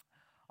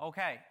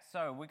Okay,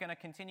 so we're going to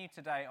continue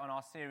today on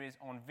our series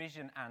on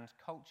vision and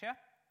culture.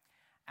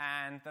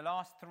 And the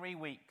last 3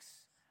 weeks,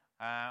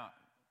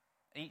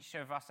 each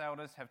of us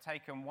elders have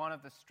taken one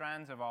of the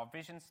strands of our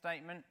vision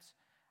statement,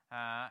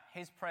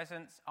 His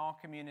presence, our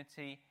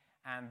community,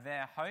 and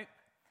their hope.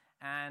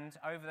 And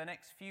over the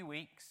next few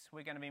weeks,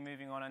 we're going to be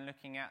moving on and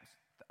looking at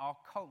our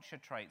culture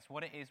traits,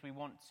 what it is we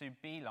want to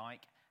be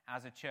like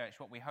as a church,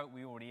 what we hope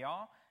we already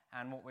are,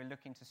 and what we're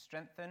looking to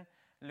strengthen,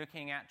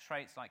 looking at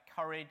traits like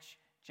courage,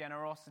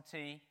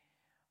 generosity,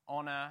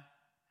 honor,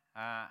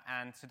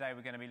 and today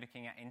we're going to be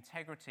looking at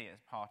integrity as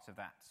part of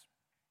that.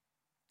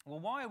 Well,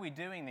 why are we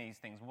doing these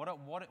things?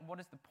 What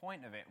is the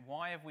point of it?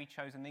 Why have we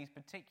chosen these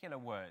particular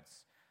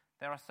words?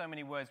 There are so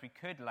many words we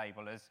could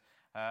label as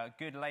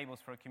good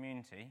labels for a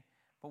community,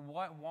 but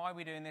why are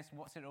we doing this?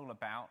 What's it all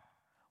about?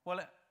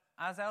 Well,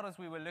 as elders,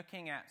 we were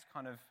looking at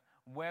kind of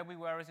where we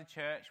were as a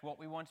church, what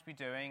we want to be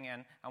doing,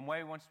 and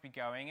where we want to be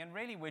going, and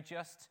really we're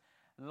just,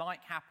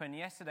 like happened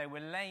yesterday,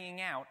 we're laying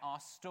out our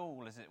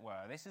stall, as it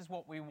were. This is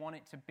what we want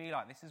it to be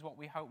like. This is what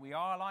we hope we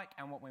are like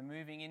and what we're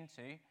moving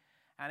into.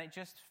 And it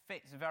just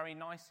fits very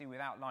nicely with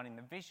outlining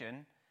the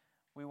vision.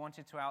 We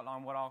wanted to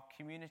outline what our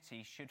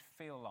community should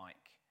feel like.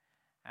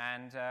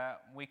 And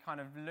we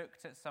kind of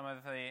looked at some of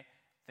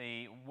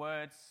the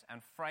words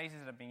and phrases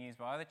that have been used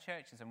by other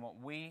churches and what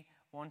we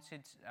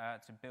wanted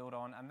to build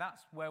on. And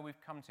that's where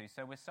we've come to.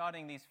 So we're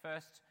starting these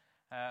first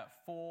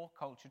 4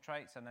 culture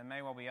traits, and there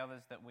may well be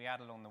others that we add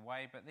along the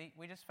way, but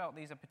we just felt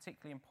these are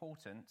particularly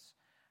important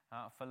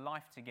for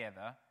life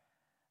together,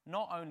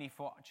 not only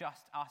for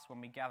just us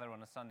when we gather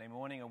on a Sunday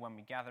morning or when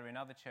we gather in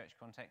other church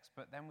contexts,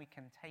 but then we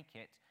can take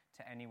it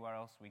to anywhere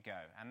else we go.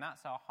 And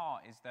that's our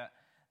heart, is that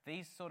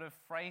these sort of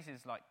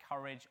phrases like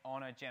courage,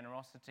 honor,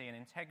 generosity, and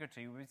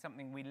integrity will be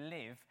something we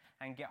live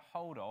and get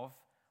hold of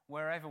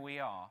wherever we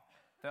are,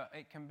 that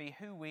it can be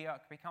who we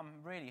are, become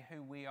really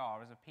who we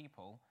are as a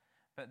people,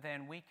 but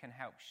then we can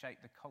help shape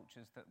the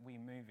cultures that we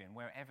move in,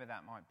 wherever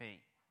that might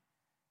be.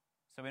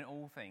 So in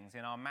all things,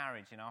 in our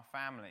marriage, in our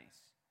families,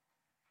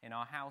 in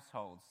our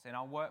households, in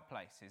our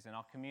workplaces, in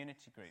our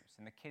community groups,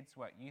 in the kids'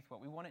 work, youth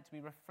work, we want it to be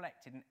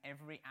reflected in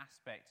every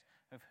aspect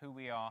of who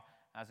we are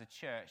as a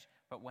church,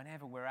 but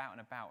whenever we're out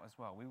and about as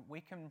well. We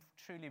can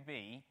truly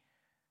be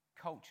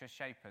culture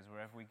shapers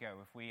wherever we go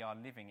if we are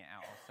living it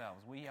out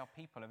ourselves. We are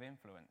people of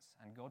influence,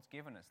 and God's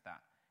given us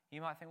that.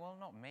 You might think, well,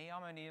 not me.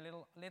 I'm only a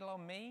little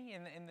on me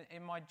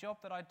in my job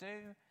that I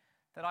do,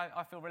 that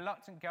I feel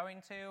reluctant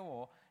going to,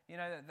 or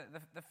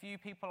the few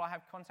people I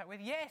have contact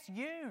with. Yes,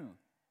 you.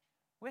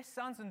 We're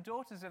sons and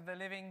daughters of the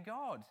living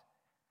God.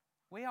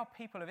 We are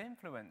people of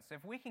influence.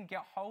 If we can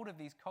get hold of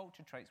these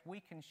culture traits,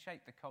 we can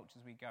shape the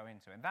cultures we go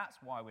into, and that's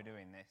why we're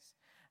doing this.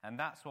 And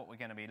that's what we're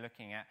going to be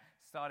looking at,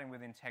 starting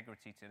with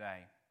integrity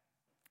today.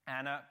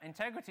 And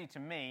integrity, to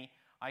me,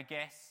 I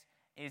guess,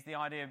 is the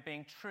idea of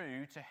being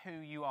true to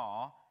who you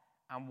are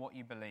and what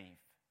you believe.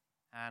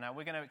 And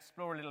we're going to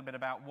explore a little bit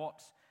about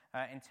what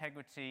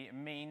integrity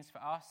means for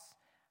us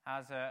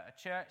as a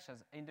church, as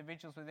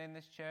individuals within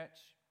this church.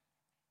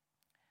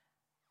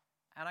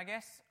 And I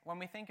guess when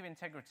we think of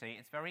integrity,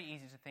 it's very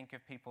easy to think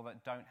of people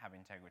that don't have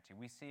integrity.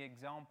 We see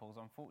examples,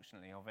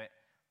 unfortunately, of it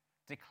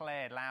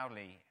declared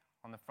loudly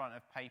on the front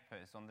of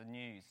papers, on the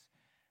news.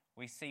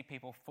 We see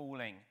people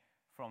falling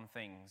from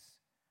things,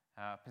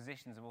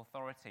 positions of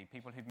authority,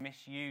 people who've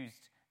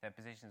misused their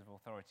positions of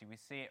authority. We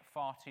see it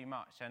far too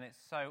much, and it's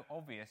so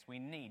obvious we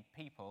need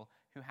people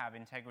who have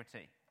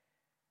integrity.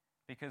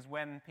 Because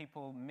when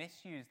people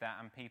misuse that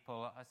and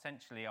people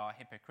essentially are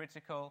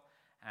hypocritical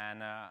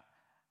and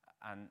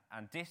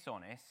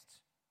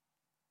dishonest,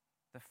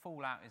 the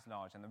fallout is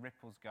large and the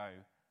ripples go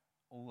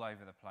all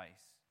over the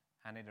place,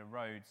 and it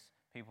erodes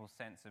people's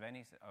sense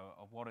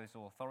of what is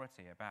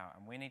authority about.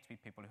 And we need to be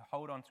people who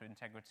hold on to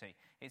integrity.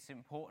 It's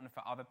important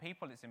for other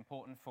people. It's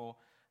important for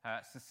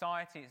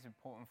society. It's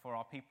important for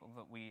our people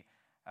that we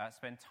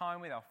spend time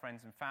with, our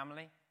friends and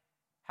family.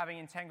 Having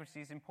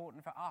integrity is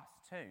important for us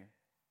too.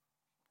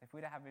 If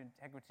we don't have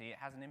integrity, it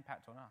has an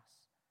impact on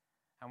us.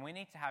 And we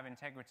need to have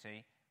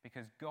integrity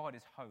because God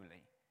is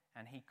holy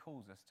and he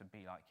calls us to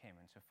be like him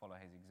and to follow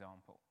his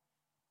example.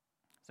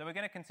 So we're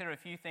going to consider a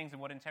few things of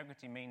what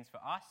integrity means for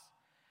us.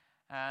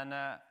 And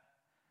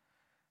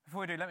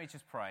before we do, let me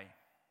just pray.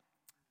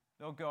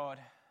 Lord God,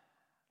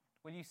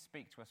 will you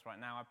speak to us right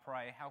now? I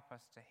pray, help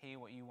us to hear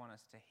what you want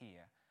us to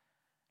hear.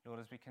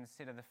 Lord, as we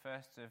consider the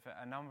first of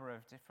a number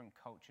of different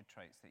culture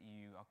traits that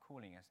you are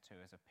calling us to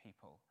as a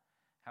people,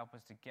 help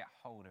us to get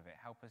hold of it.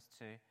 Help us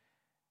to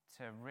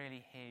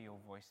really hear your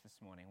voice this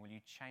morning. Will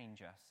you change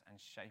us and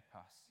shape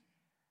us?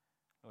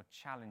 Lord,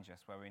 challenge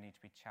us where we need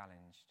to be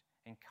challenged.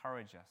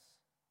 Encourage us.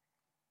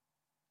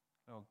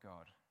 Lord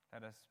God,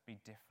 let us be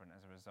different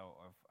as a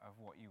result of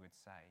what you would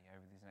say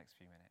over these next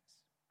few minutes.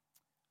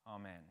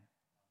 Amen.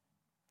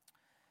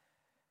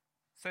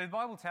 So the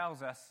Bible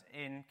tells us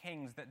in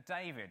Kings that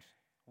David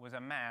was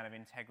a man of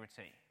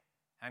integrity.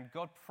 And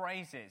God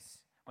praises,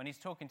 when he's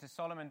talking to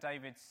Solomon,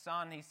 David's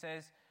son, he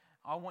says,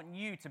 I want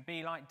you to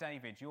be like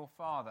David, your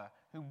father,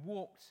 who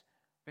walked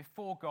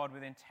before God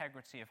with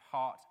integrity of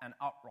heart and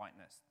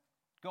uprightness.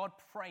 God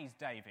praised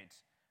David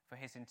for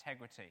his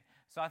integrity.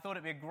 So I thought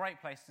it'd be a great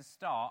place to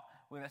start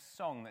with a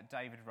song that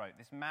David wrote,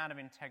 this man of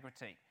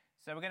integrity.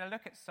 So we're going to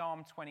look at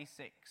Psalm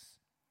 26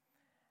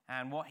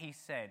 and what he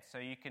said. So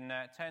you can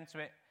turn to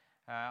it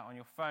on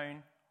your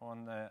phone or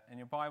in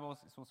your Bibles.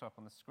 It's also up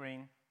on the screen.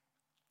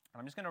 And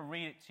I'm just going to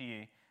read it to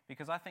you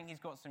because I think he's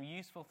got some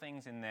useful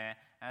things in there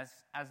as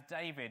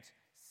David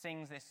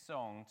sings this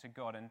song to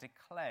God and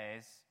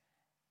declares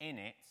in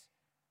it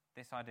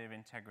this idea of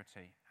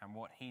integrity and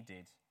what he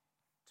did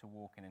to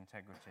walk in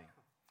integrity.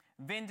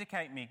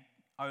 Vindicate me,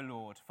 O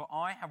Lord, for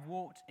I have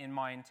walked in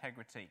my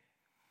integrity,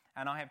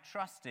 and I have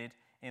trusted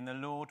in the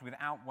Lord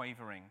without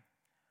wavering.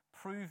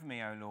 Prove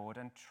me, O Lord,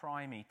 and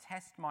try me.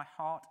 Test my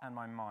heart and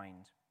my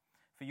mind.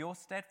 For your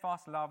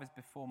steadfast love is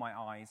before my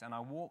eyes, and I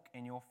walk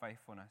in your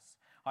faithfulness.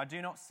 I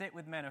do not sit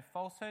with men of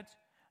falsehood,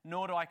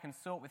 nor do I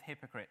consort with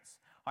hypocrites.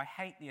 I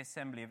hate the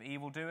assembly of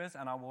evildoers,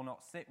 and I will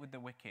not sit with the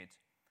wicked.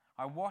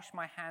 I wash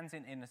my hands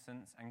in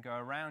innocence and go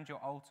around your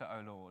altar,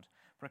 O Lord,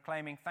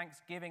 proclaiming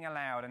thanksgiving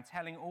aloud and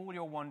telling all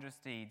your wondrous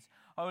deeds.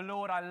 O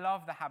Lord, I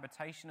love the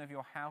habitation of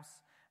your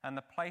house and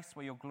the place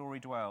where your glory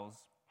dwells.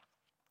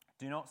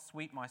 Do not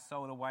sweep my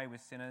soul away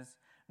with sinners,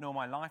 nor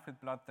my life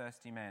with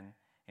bloodthirsty men,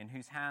 in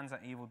whose hands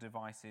are evil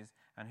devices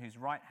and whose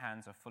right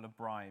hands are full of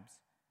bribes.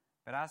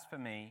 But as for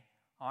me,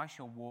 I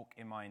shall walk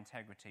in my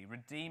integrity.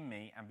 Redeem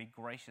me and be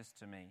gracious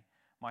to me.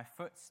 My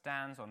foot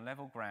stands on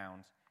level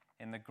ground.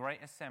 In the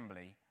great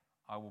assembly,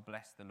 I will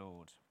bless the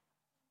Lord.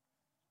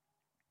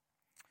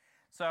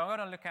 So I'm going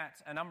to look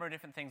at a number of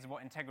different things of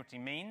what integrity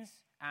means.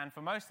 And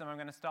for most of them, I'm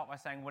going to start by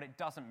saying what it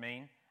doesn't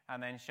mean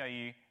and then show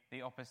you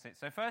the opposite.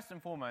 So first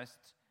and foremost,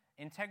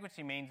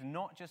 integrity means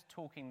not just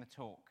talking the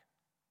talk.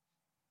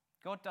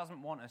 God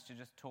doesn't want us to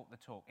just talk the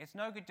talk. It's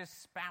no good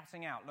just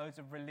spouting out loads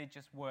of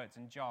religious words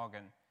and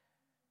jargon,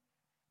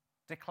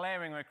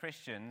 declaring we're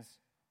Christians,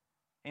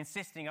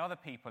 insisting other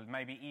people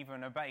maybe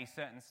even obey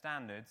certain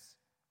standards,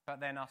 but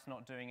then us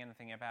not doing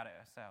anything about it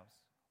ourselves.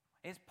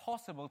 It's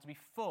possible to be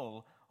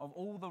full of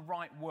all the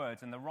right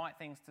words and the right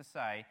things to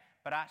say,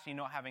 but actually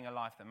not having a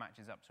life that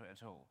matches up to it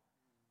at all.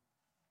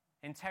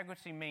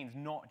 Integrity means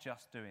not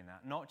just doing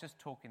that, not just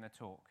talking the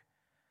talk.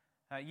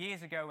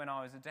 Years ago when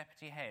I was a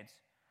deputy head,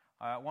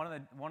 one of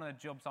the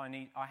jobs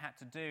I had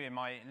to do in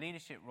my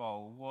leadership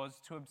role was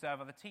to observe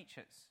other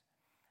teachers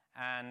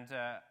and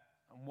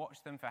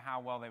watch them for how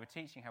well they were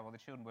teaching, how well the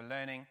children were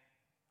learning,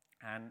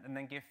 and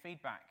then give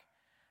feedback.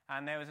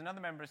 And there was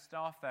another member of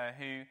staff there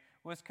who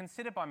was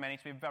considered by many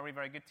to be a very,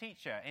 very good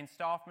teacher. In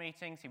staff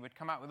meetings, he would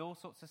come out with all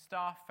sorts of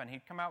stuff, and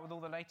he'd come out with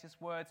all the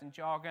latest words and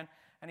jargon,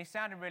 and he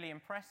sounded really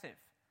impressive.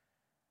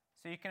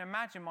 So you can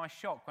imagine my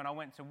shock when I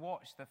went to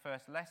watch the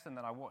first lesson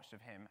that I watched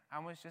of him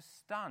and was just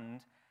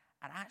stunned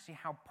at actually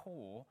how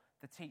poor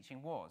the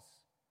teaching was.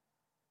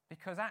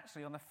 Because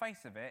actually, on the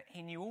face of it,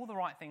 he knew all the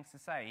right things to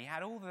say. He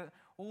had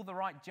all the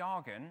right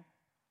jargon,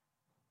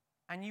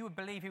 and you would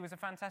believe he was a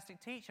fantastic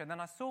teacher. And then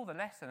I saw the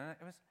lesson, and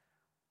it was,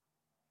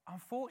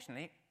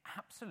 unfortunately,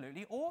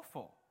 absolutely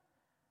awful.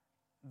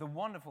 The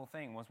wonderful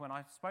thing was when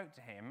I spoke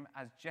to him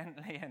as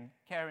gently and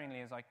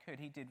caringly as I could,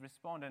 he did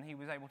respond and he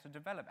was able to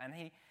develop. And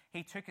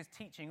he took his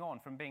teaching on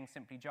from being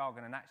simply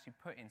jargon and actually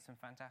put in some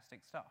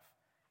fantastic stuff.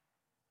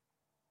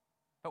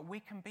 But we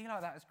can be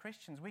like that as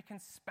Christians. We can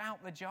spout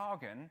the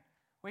jargon,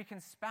 we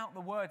can spout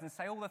the words and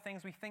say all the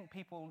things we think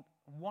people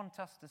want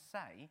us to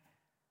say,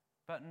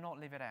 but not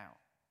live it out.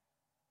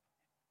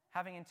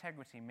 Having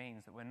integrity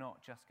means that we're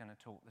not just going to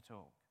talk the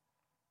talk.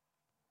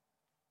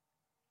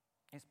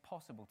 It's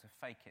possible to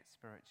fake it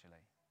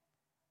spiritually.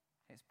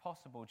 It's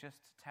possible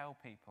just to tell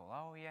people,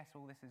 oh yes,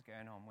 all this is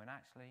going on, when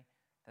actually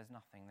there's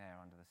nothing there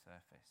under the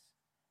surface.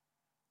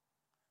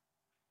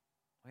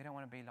 We don't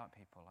want to be like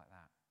people like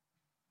that.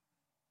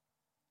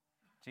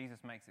 Jesus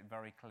makes it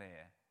very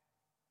clear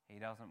he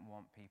doesn't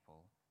want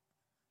people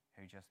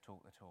who just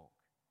talk the talk,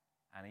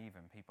 and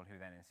even people who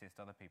then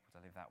insist other people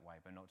to live that way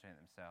but not doing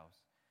it themselves.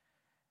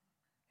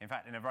 In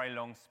fact, in a very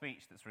long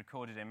speech that's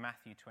recorded in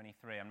Matthew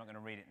 23, I'm not going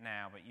to read it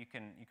now, but you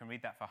can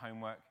read that for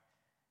homework.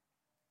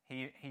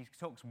 He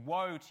talks,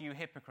 woe to you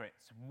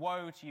hypocrites,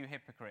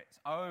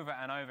 over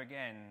and over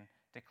again,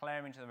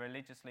 declaring to the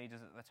religious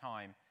leaders at the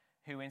time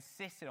who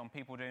insisted on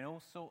people doing all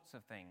sorts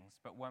of things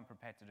but weren't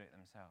prepared to do it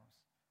themselves.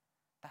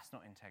 That's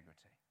not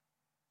integrity.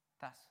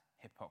 That's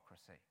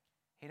hypocrisy.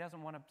 He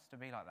doesn't want us to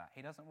be like that.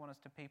 He doesn't want us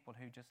to people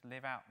who just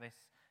live out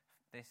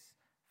this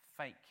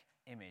fake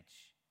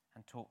image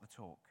and talk the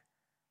talk.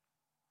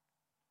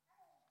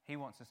 He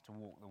wants us to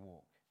walk the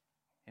walk.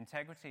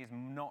 Integrity is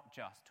not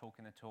just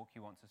talking the talk. He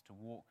wants us to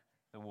walk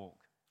the walk.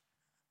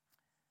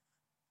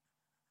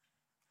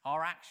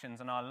 Our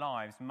actions and our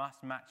lives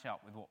must match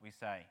up with what we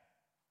say.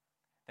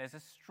 There's a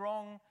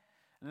strong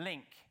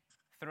link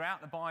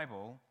throughout the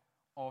Bible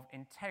of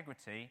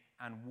integrity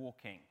and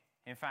walking.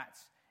 In fact,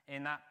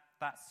 in that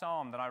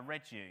psalm that I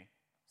read you,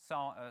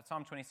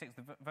 Psalm 26,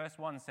 verse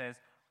 1 says,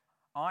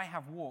 I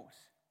have walked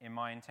in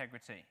my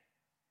integrity.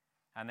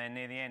 And then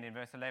near the end, in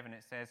verse 11,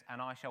 it says,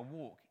 and I shall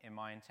walk in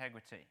my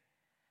integrity.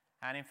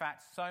 And in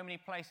fact, so many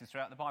places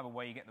throughout the Bible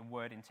where you get the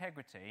word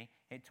integrity,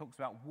 it talks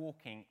about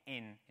walking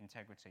in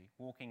integrity,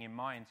 walking in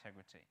my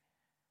integrity.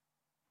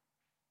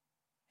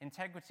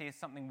 Integrity is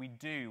something we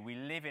do, we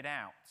live it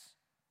out.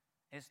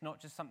 It's not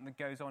just something that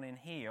goes on in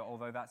here,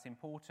 although that's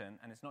important,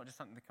 and it's not just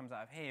something that comes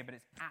out of here, but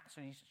it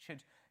actually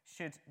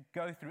should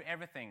go through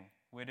everything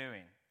we're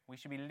doing. We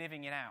should be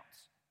living it out.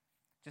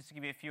 Just to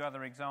give you a few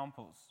other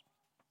examples.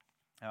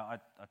 I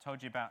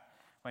told you about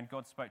when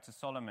God spoke to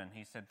Solomon,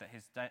 he said that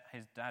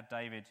his dad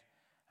David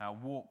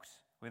walked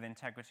with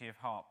integrity of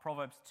heart.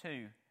 Proverbs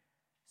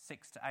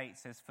 2:6-8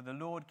 says, "For the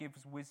Lord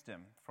gives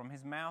wisdom. From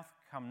his mouth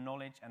come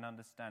knowledge and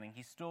understanding.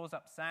 He stores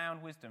up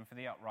sound wisdom for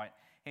the upright.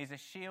 He is a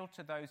shield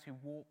to those who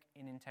walk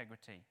in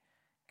integrity,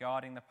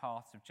 guarding the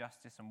paths of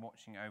justice and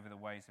watching over the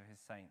ways of his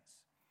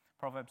saints."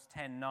 Proverbs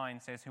 10:9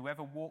 says,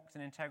 "Whoever walks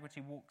in integrity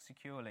walks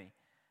securely,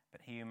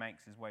 but he who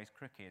makes his ways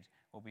crooked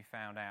will be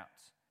found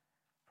out."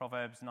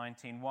 Proverbs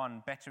 19:1,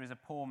 "Better is a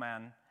poor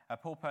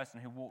person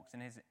who walks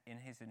in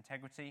his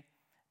integrity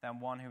than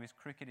one who is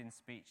crooked in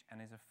speech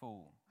and is a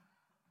fool."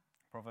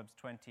 Proverbs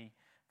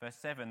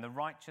 20:7, "The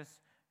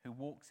righteous who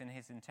walks in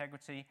his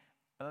integrity,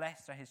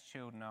 blessed are his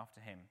children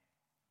after him."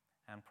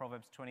 And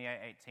Proverbs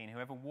 28:18,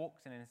 "Whoever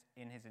walks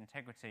in his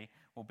integrity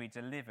will be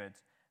delivered,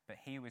 but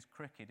he who is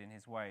crooked in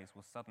his ways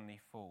will suddenly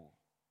fall."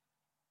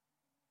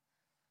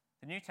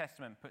 The New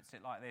Testament puts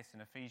it like this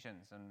in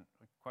Ephesians, and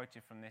we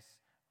quoted from this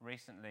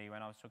recently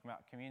when I was talking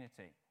about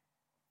community.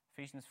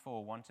 Ephesians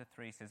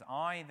 4:1-3 says,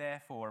 "I,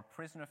 therefore, a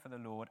prisoner for the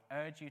Lord,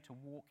 urge you to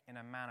walk in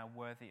a manner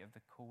worthy of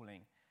the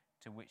calling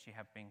to which you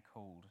have been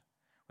called,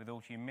 with all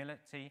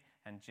humility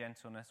and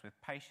gentleness, with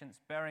patience,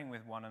 bearing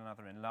with one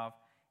another in love,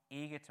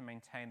 eager to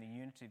maintain the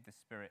unity of the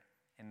Spirit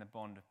in the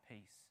bond of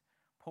peace."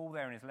 Paul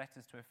there in his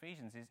letters to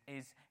Ephesians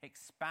is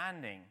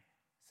expanding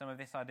some of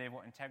this idea of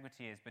what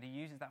integrity is, but he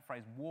uses that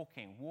phrase,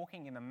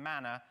 walking in the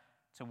manner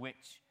to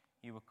which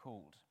you were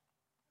called.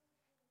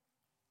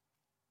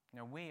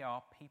 Now, we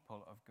are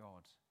people of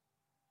God.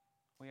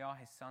 We are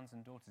his sons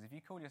and daughters. If you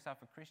call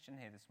yourself a Christian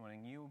here this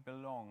morning, you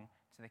belong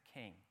to the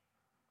King.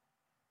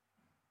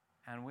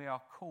 And we are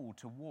called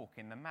to walk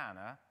in the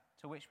manner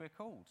to which we're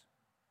called.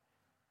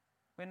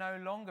 We're no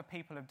longer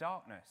people of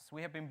darkness.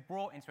 We have been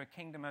brought into a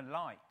kingdom of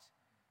light.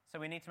 So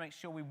we need to make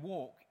sure we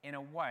walk in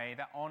a way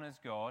that honors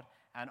God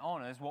and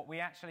honors what we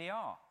actually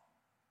are.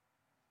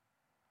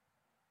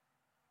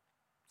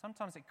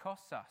 Sometimes it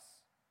costs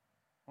us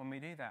when we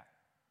do that.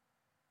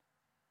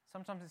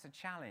 Sometimes it's a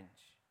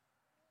challenge.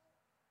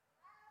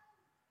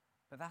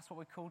 But that's what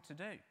we're called to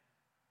do.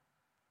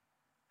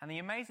 And the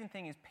amazing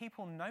thing is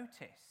people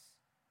notice.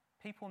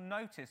 People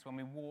notice when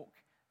we walk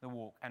the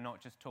walk and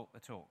not just talk the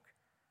talk.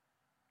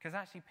 Because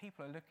actually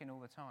people are looking all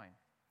the time.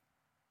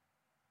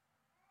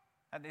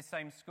 At this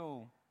same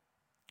school,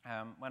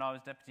 when I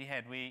was deputy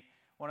head,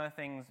 one of the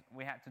things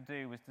we had to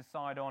do was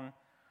decide on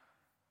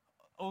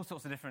all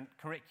sorts of different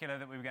curricula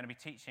that we were going to be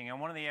teaching. And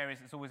one of the areas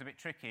that's always a bit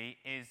tricky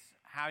is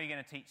how you're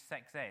going to teach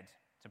sex ed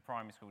to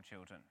primary school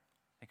children.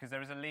 Because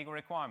there is a legal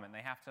requirement.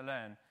 They have to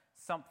learn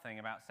something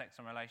about sex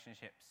and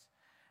relationships.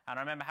 And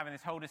I remember having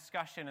this whole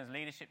discussion as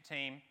leadership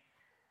team,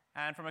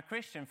 and from a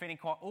Christian feeling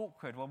quite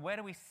awkward. Well, where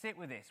do we sit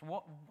with this?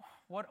 What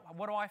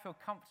do I feel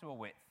comfortable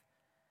with?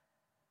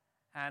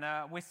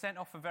 And we sent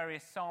off for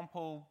various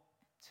sample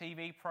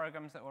TV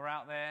programs that were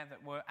out there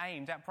that were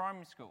aimed at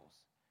primary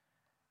schools.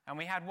 And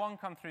we had one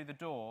come through the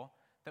door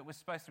that was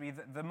supposed to be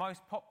the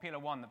most popular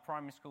one that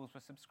primary schools were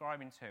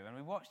subscribing to. And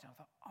we watched it and I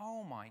thought,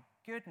 oh my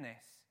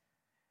goodness,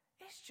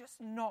 it's just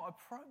not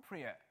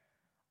appropriate.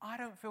 I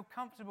don't feel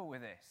comfortable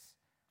with this.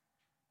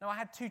 Now, I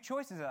had two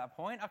choices at that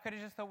point. I could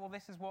have just thought, well,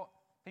 this is what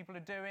people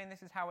are doing.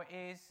 This is how it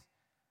is.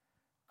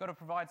 Got to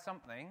provide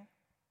something.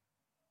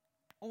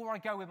 Or I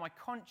go with my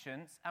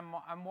conscience and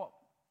what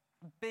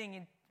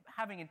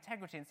having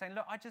integrity and saying,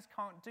 look, I just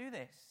can't do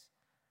this.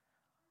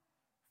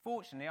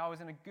 Fortunately, I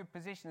was in a good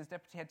position as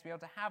deputy head to be able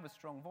to have a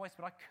strong voice,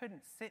 but I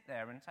couldn't sit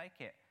there and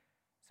take it.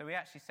 So we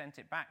actually sent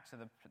it back to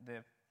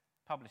the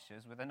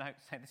publishers with a note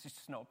saying this is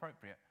just not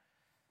appropriate.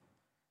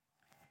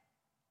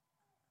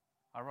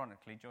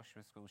 Ironically,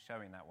 Joshua's school's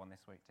showing that one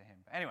this week to him.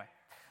 But anyway.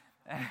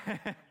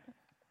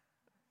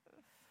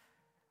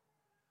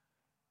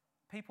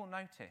 People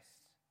noticed.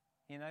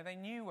 You know, they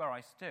knew where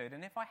I stood,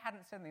 and if I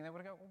hadn't said anything, they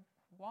would have go,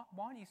 well,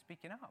 why are you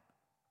speaking up?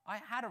 I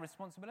had a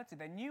responsibility.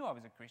 They knew I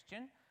was a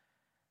Christian.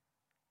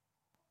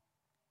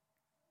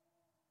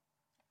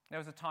 There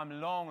was a time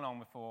long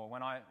before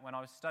when I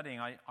was studying,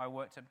 I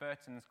worked at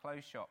Burton's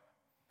clothes shop.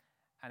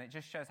 And it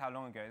just shows how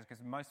long ago it is,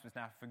 because most of us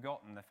now have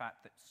forgotten the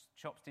fact that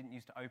shops didn't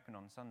used to open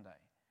on Sunday.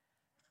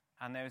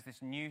 And there was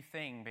this new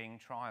thing being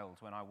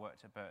trialled when I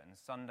worked at Burton's,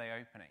 Sunday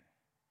opening.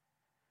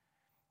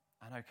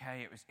 And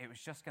okay, it was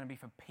just going to be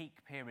for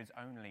peak periods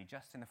only,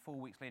 just in the 4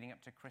 weeks leading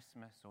up to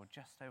Christmas or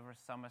just over a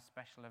summer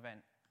special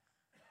event.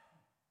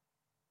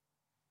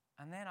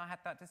 And then I had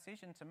that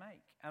decision to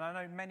make. And I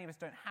know many of us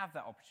don't have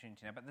that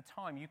opportunity now, but at the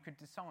time you could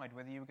decide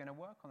whether you were going to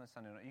work on the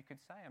Sunday or not. You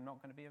could say, I'm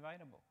not going to be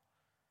available.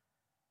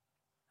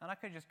 And I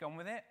could have just gone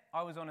with it.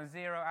 I was on a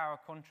 0-hour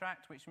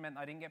contract, which meant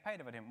I didn't get paid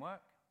if I didn't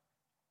work.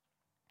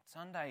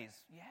 Sundays,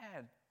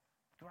 yeah,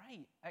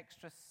 great.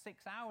 Extra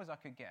 6 hours I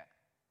could get.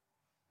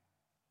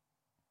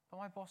 But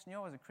my boss knew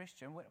I was a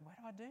Christian. What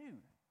do I do?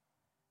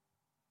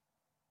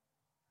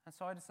 And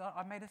so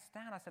I made a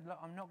stand. I said, look,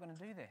 I'm not going to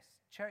do this.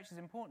 Church is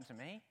important to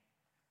me.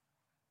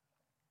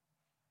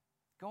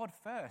 God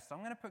first. I'm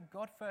going to put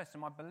God first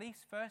and my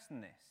beliefs first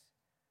in this.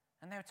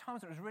 And there were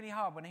times it was really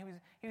hard when he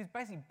was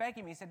basically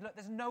begging me. He said, look,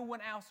 there's no one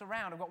else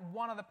around. I've got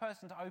one other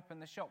person to open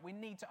the shop. We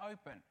need to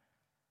open.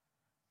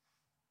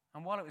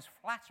 And while it was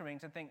flattering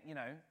to think,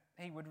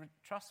 he would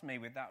trust me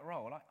with that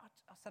role, I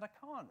said, I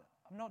can't.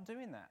 I'm not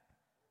doing that.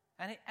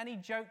 And he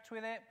joked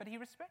with it, but he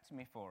respected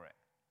me for it.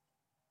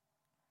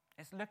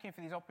 It's looking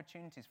for these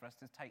opportunities for us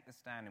to take the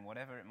stand in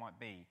whatever it might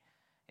be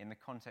in the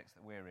context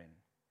that we're in.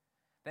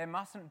 There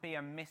mustn't be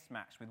a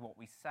mismatch with what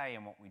we say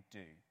and what we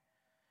do.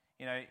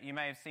 You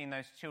may have seen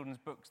those children's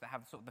books that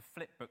have sort of the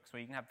flip books where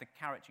you can have the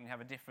character, you can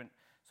have a different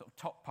sort of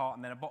top part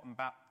and then a bottom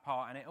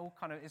part, and it all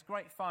it's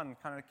great fun.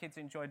 Kind of the kids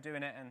enjoy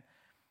doing it, and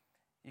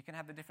you can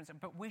have the difference.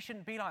 But we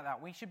shouldn't be like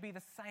that. We should be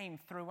the same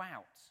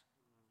throughout.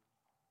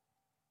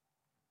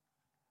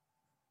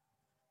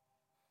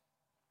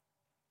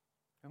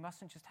 We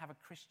mustn't just have a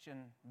Christian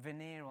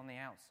veneer on the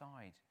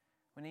outside.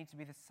 We need to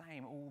be the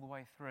same all the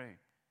way through.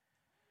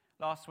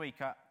 Last week,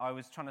 I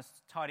was trying to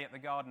tidy up the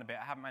garden a bit.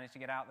 I haven't managed to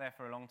get out there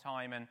for a long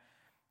time, and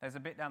there's a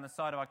bit down the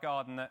side of our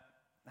garden that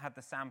had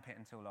the sandpit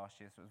until last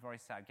year, so it was very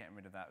sad getting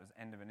rid of that. It was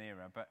the end of an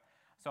era.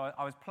 So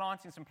I was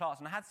planting some plants,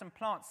 and I had some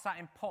plants sat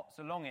in pots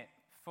along it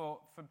for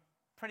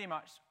pretty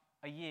much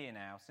a year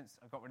now, since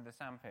I got rid of the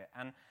sandpit.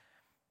 And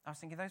I was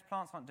thinking, those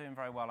plants aren't doing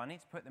very well. I need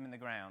to put them in the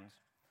ground.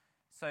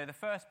 So the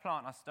first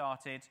plant I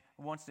started,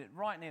 I wanted it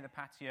right near the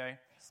patio,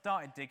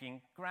 started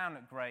digging, ground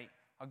looked great.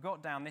 I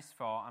got down this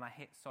far and I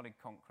hit solid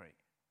concrete.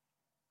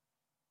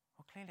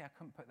 Well, clearly I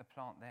couldn't put the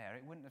plant there.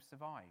 It wouldn't have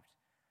survived.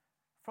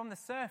 From the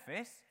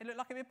surface, it looked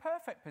like it would be a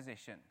perfect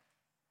position.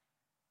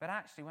 But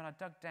actually, when I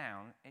dug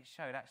down, it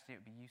showed actually it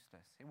would be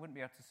useless. It wouldn't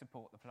be able to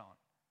support the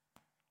plant.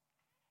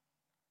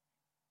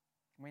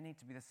 We need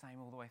to be the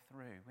same all the way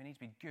through. We need to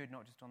be good,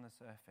 not just on the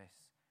surface.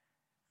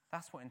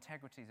 That's what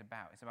integrity is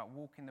about. It's about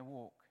walking the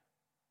walk.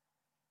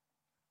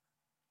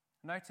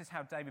 Notice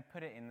how David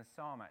put it in the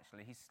psalm,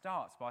 actually. He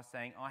starts by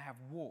saying, I have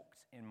walked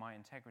in my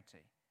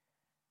integrity.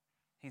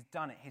 He's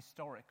done it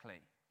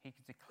historically. He's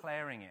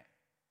declaring it.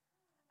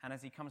 And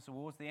as he comes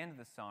towards the end of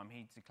the psalm,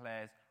 he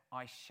declares,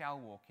 I shall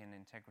walk in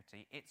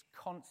integrity. It's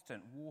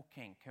constant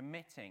walking,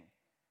 committing.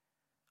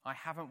 I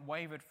haven't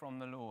wavered from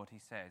the Lord, he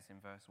says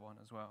in verse 1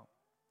 as well.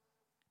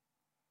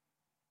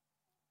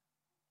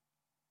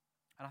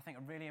 And I think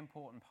a really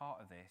important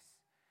part of this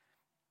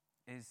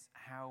is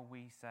how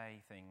we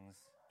say things,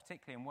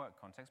 particularly in work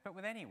context, but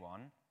with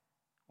anyone,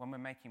 when we're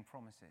making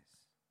promises.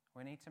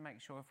 We need to make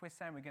sure if we're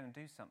saying we're going to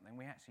do something,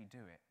 we actually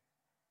do it.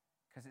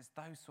 Because it's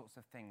those sorts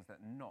of things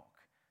that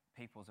knock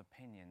people's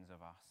opinions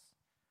of us.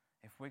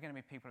 If we're going to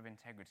be people of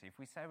integrity,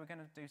 if we say we're going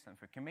to do something,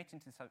 if we're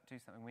committing to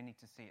do something, we need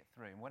to see it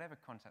through. In whatever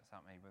context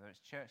that may be, whether it's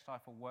church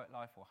life or work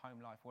life or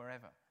home life,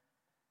 wherever.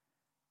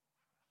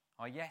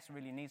 Our yes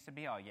really needs to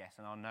be our yes,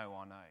 and our no,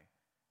 our no.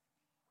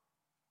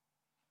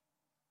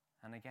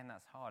 And again,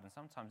 that's hard. And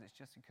sometimes it's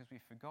just because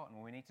we've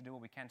forgotten. We need to do all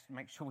we can to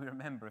make sure we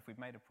remember if we've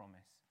made a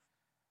promise.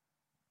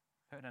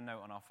 Put a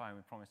note on our phone,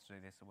 we promised to do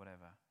this or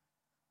whatever.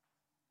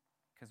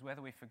 Because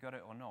whether we forgot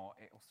it or not,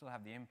 it will still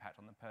have the impact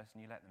on the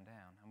person you let them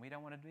down. And we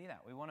don't want to do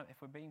that.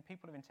 If we're being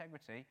people of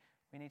integrity,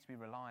 we need to be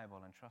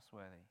reliable and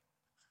trustworthy.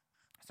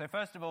 So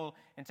first of all,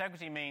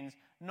 integrity means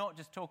not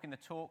just talking the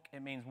talk,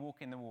 it means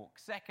walking the walk.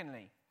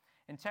 Secondly,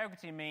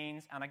 integrity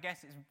means, and I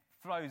guess it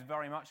flows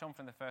very much on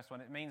from the first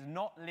one, it means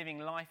not living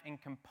life in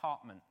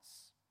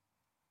compartments.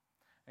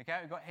 Okay,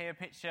 we've got here a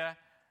picture.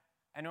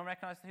 Anyone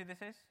recognise who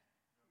this is?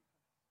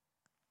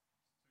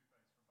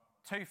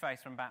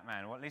 Two-Face from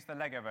Batman, or at least the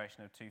Lego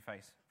version of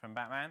Two-Face from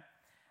Batman.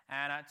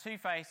 And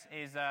Two-Face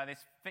is this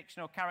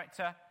fictional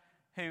character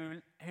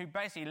who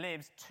basically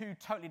lives two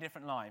totally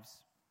different lives.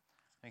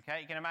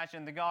 Okay, you can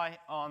imagine the guy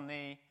on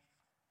the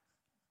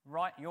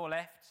right, your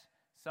left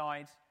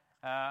side,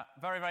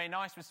 very, very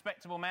nice,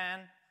 respectable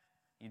man.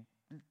 You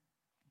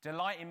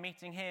delight in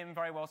meeting him,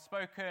 very well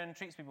spoken,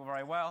 treats people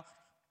very well.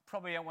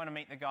 Probably don't want to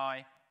meet the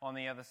guy on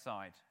the other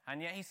side.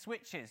 And yet he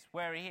switches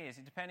where he is,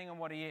 depending on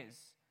what he is.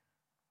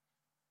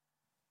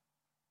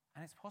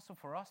 And it's possible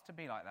for us to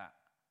be like that.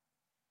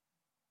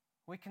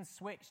 We can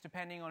switch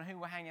depending on who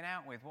we're hanging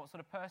out with, what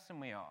sort of person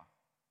we are.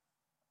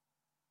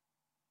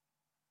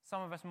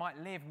 Some of us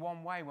might live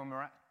one way when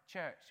we're at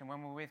church and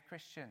when we're with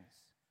Christians.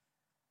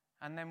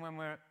 And then when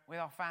we're with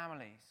our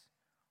families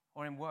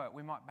or in work,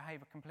 we might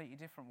behave a completely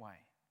different way,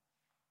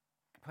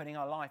 putting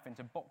our life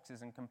into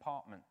boxes and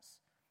compartments.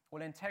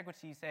 Well,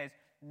 integrity says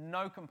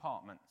no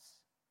compartments.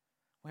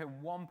 We're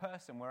one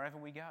person wherever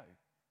we go.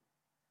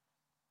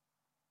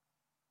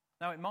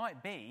 Now, it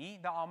might be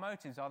that our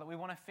motives are that we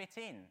want to fit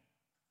in.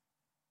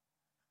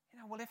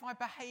 Well, if I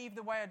behave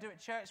the way I do at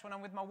church when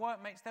I'm with my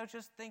workmates, they'll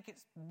just think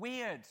it's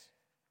weird.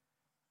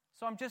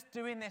 So I'm just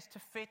doing this to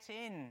fit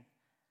in.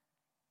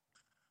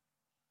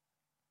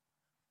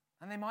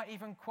 And they might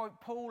even quote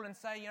Paul and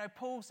say,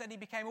 Paul said he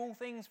became all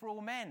things for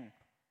all men.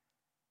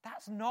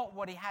 That's not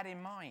what he had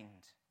in mind.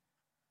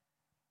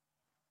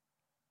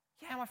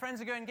 Yeah, my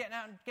friends are going getting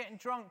out and getting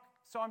drunk,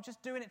 so I'm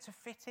just doing it to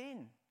fit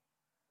in.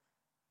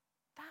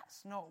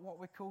 That's not what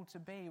we're called to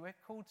be. We're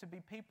called to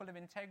be people of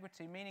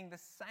integrity, meaning the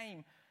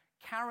same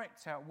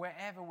character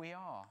wherever we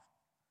are.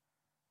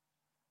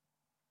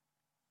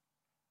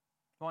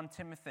 1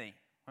 Timothy,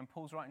 when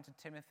Paul's writing to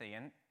Timothy,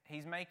 and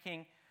he's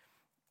making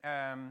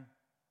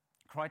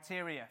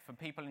criteria for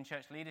people in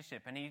church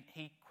leadership, and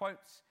he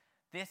quotes,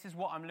 "This is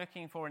what I'm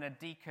looking for in a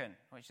deacon,"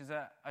 which is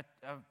a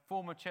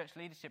form of church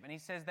leadership, and he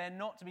says they're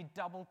not to be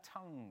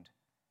double-tongued,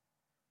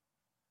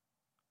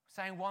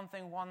 saying one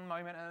thing one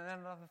moment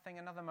and another thing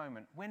another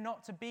moment. We're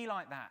not to be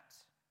like that.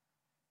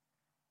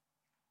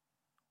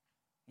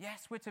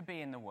 Yes, we're to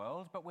be in the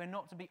world, but we're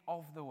not to be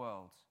of the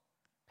world.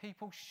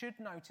 People should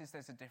notice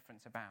there's a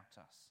difference about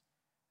us.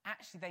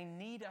 Actually, they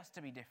need us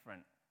to be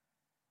different.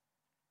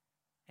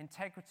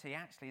 Integrity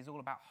actually is all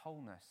about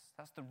wholeness.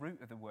 That's the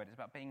root of the word. It's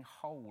about being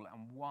whole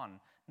and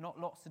one, not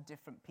lots of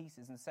different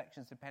pieces and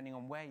sections depending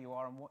on where you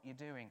are and what you're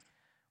doing.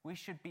 We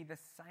should be the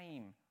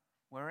same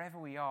wherever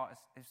we are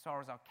as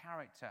far as our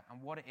character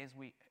and what it is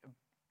we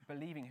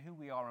believing, who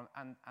we are,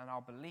 and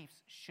our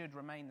beliefs should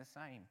remain the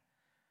same.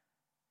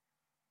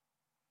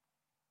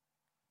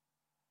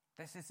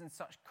 This is in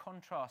such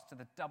contrast to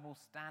the double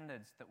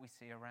standards that we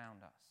see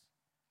around us.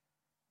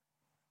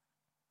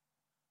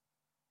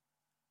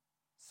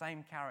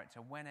 Same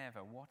character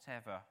whenever,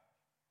 whatever,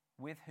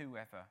 with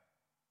whoever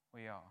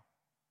we are.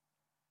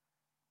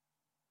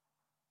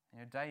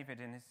 David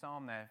in his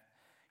psalm there,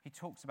 he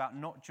talks about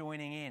not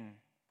joining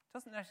in.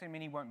 Doesn't necessarily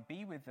mean he won't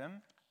be with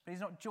them, but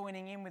he's not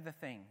joining in with the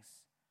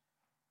things.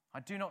 I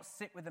do not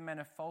sit with the men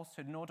of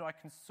falsehood, nor do I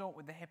consort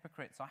with the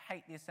hypocrites. I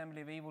hate the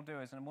assembly of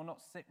evildoers and will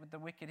not sit with the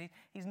wicked.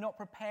 He's not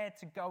prepared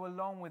to go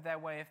along with their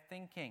way of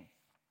thinking.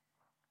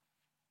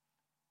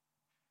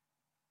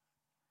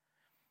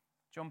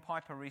 John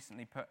Piper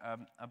recently put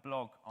a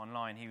blog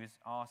online. He was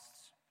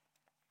asked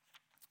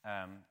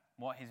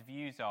what his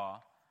views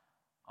are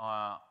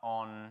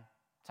on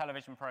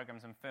television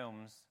programs and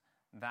films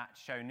that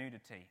show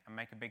nudity and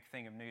make a big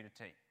thing of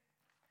nudity.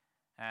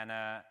 And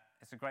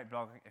it's a great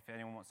blog. If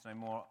anyone wants to know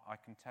more, I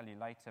can tell you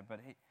later.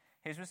 But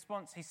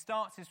he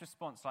starts his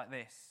response like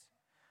this.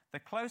 The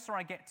closer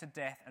I get to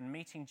death and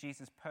meeting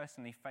Jesus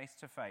personally face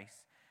to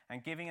face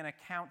and giving an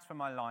account for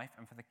my life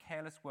and for the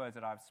careless words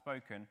that I've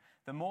spoken,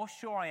 the more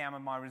sure I am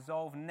of my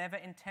resolve never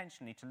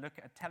intentionally to look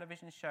at a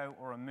television show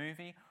or a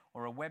movie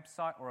or a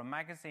website or a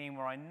magazine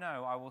where I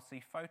know I will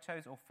see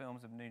photos or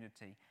films of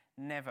nudity.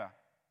 Never.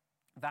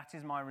 That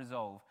is my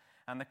resolve.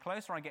 And the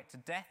closer I get to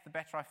death, the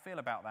better I feel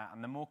about that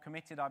and the more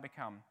committed I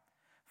become.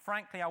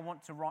 Frankly, I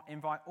want to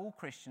invite all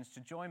Christians to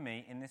join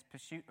me in this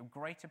pursuit of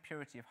greater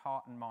purity of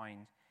heart and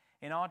mind.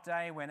 In our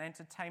day, when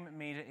entertainment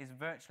media is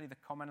virtually the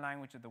common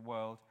language of the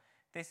world,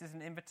 this is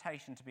an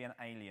invitation to be an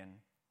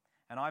alien.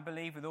 And I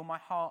believe with all my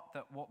heart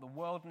that what the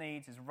world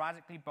needs is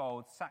radically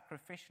bold,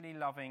 sacrificially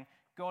loving,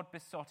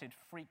 God-besotted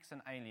freaks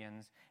and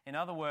aliens. In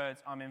other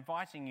words, I'm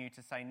inviting you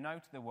to say no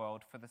to the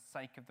world for the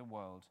sake of the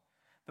world.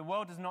 The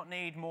world does not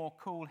need more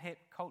cool, hip,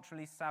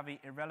 culturally savvy,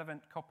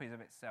 irrelevant copies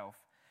of itself.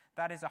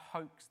 That is a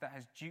hoax that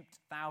has duped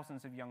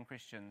thousands of young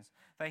Christians.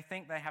 They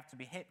think they have to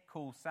be hip,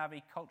 cool,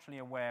 savvy, culturally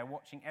aware,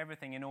 watching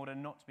everything in order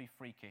not to be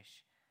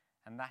freakish.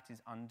 And that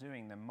is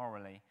undoing them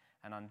morally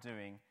and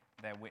undoing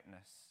their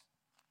witness.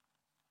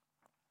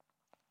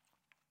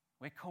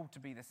 We're called to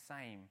be the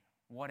same,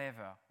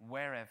 whatever,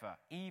 wherever,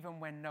 even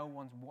when no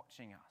one's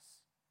watching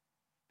us.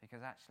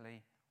 Because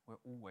actually,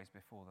 we're always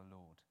before the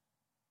Lord.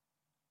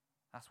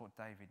 That's what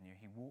David knew.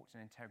 He walked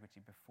in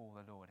integrity before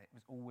the Lord. It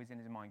was always in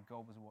his mind.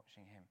 God was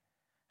watching him.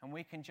 And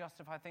we can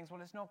justify things,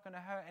 well, it's not going to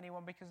hurt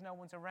anyone because no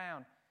one's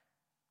around.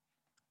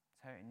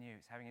 It's hurting you.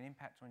 It's having an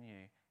impact on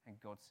you, and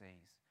God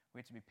sees.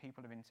 We're to be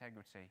people of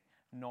integrity,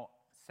 not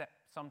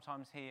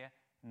sometimes here,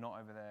 not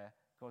over there.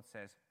 God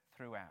says,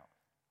 throughout.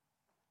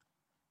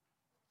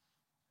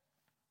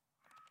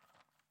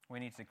 We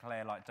need to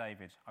declare like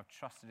David, I've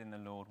trusted in the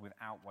Lord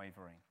without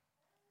wavering.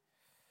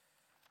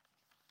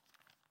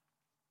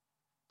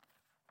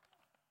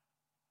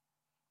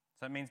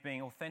 So it means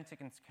being authentic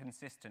and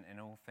consistent in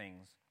all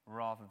things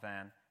rather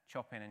than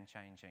chopping and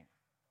changing.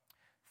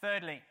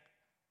 Thirdly,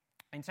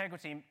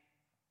 integrity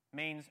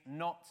means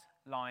not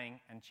lying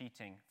and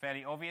cheating.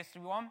 Fairly obvious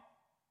to one,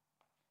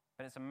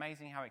 but it's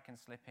amazing how it can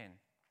slip in.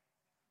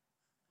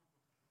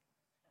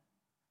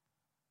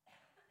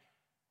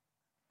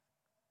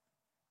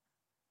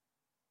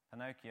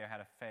 Pinocchio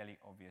had a fairly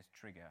obvious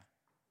trigger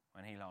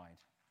when he lied.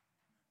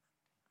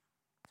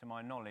 To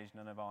my knowledge,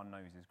 none of our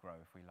noses grow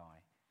if we lie.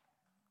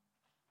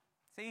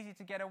 It's easy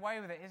to get away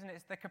with it, isn't it?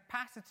 It's the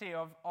capacity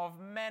of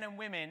men and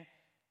women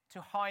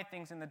to hide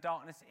things in the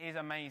darkness is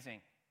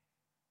amazing.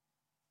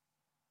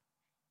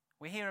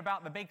 We hear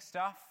about the big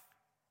stuff,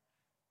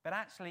 but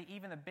actually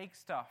even the big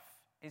stuff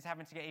is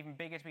having to get even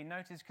bigger to be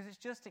noticed because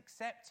it's just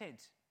accepted.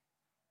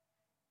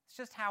 It's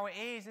just how it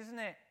is, isn't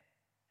it?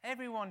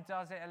 Everyone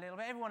does it a little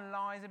bit. Everyone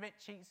lies a bit,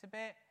 cheats a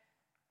bit.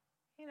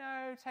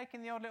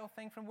 taking the odd little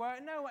thing from work.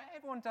 No,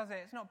 everyone does it.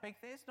 It's not a big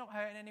thing. It's not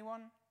hurting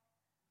anyone.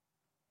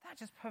 That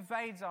just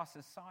pervades our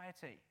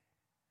society.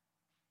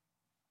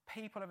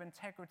 People of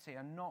integrity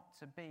are not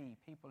to be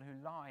people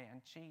who lie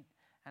and cheat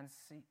and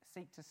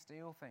seek to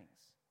steal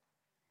things,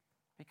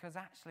 because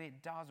actually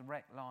it does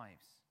wreck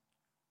lives.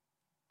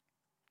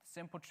 The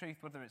simple truth,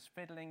 whether it's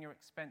fiddling your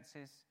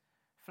expenses,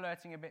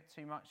 flirting a bit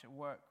too much at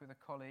work with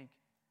a colleague,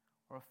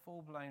 or a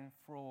full-blown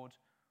fraud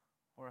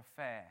or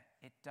affair,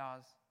 it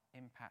does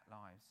impact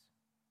lives.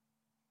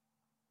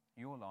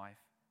 Your life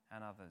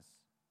and others.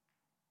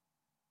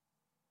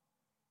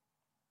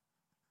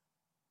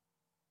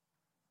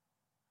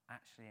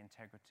 Actually,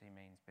 integrity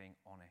means being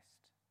honest.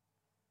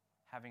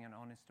 Having an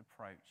honest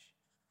approach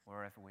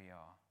wherever we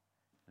are.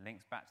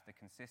 Links back to the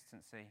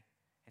consistency.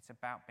 It's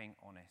about being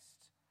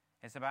honest.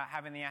 It's about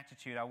having the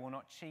attitude, I will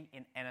not cheat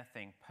in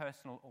anything,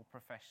 personal or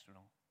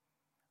professional.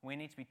 We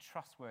need to be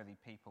trustworthy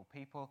people,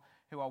 people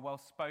who are well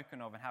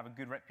spoken of and have a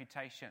good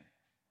reputation.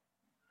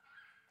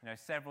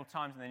 Several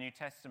times in the New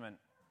Testament,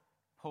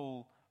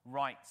 Paul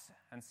writes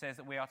and says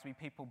that we are to be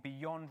people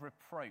beyond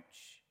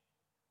reproach.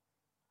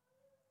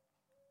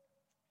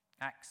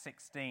 Acts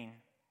 16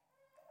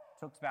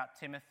 talks about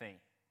Timothy,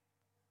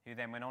 who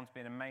then went on to be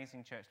an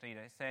amazing church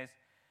leader. It says,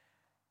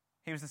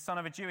 he was the son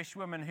of a Jewish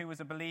woman who was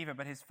a believer,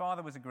 but his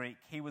father was a Greek.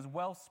 He was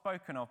well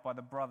spoken of by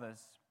the brothers.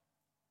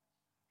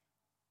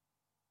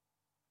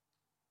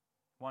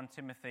 1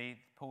 Timothy,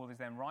 Paul is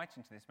then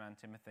writing to this man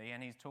Timothy,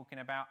 and he's talking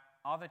about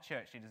other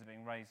church leaders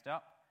being raised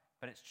up,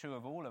 but it's true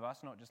of all of us,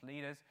 not just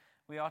leaders.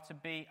 We are to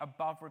be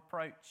above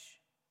reproach.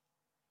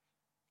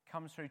 It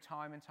comes through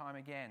time and time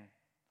again.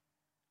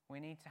 We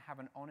need to have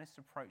an honest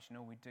approach in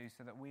all we do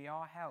so that we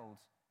are held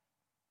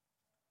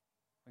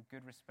with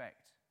good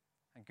respect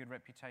and good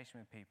reputation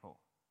with people.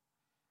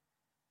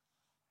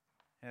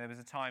 There was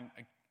a time,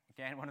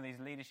 again, one of these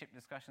leadership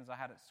discussions I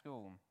had at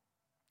school,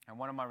 and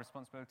one of my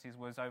responsibilities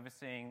was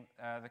overseeing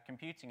the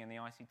computing and the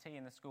ICT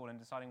in the school and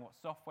deciding what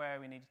software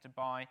we needed to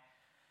buy.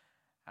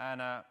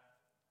 And the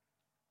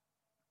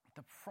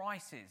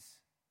prices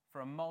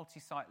for a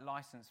multi-site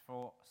license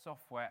for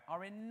software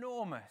are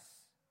enormous.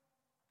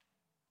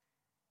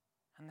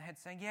 And the head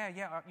saying, yeah,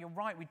 you're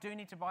right, we do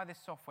need to buy this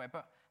software,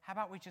 but how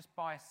about we just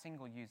buy a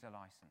single user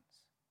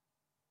license?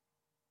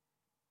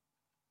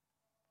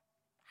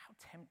 How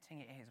tempting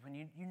it is when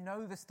you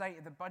know the state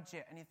of the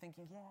budget and you're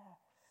thinking, yeah.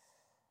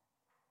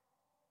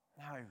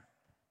 No.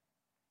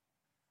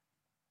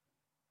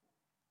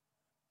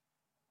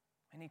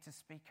 We need to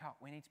speak up.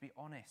 We need to be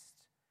honest.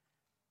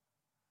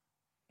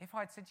 If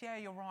I'd said, yeah,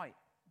 you're right,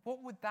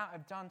 what would that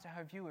have done to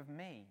her view of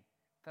me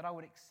that I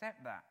would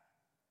accept that?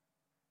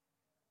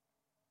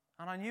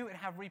 And I knew it would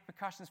have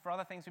repercussions for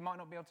other things we might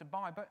not be able to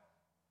buy, but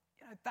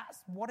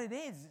that's what it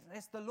is.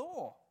 It's the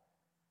law.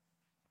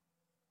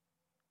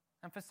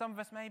 And for some of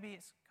us, maybe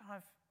it's kind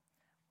of,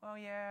 well,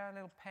 yeah, a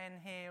little pen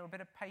here, or a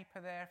bit of paper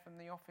there from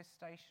the office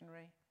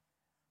stationery.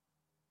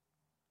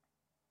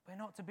 We're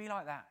not to be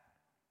like that.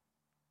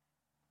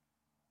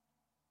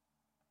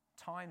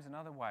 Time's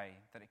another way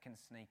that it can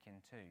sneak in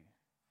too.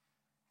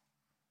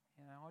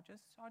 I'll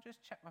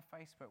just check my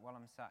Facebook while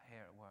I'm sat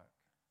here at work.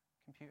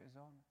 Computer's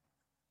on.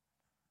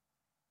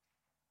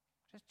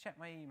 Just check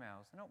my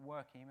emails. They're not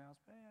work emails,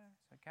 but yeah,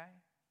 it's okay.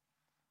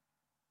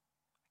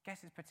 I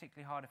guess it's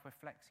particularly hard if we're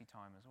flexi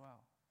time as well.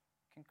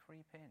 It can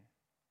creep in.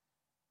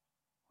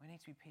 We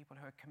need to be people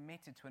who are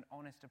committed to an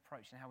honest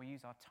approach in how we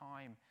use our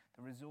time,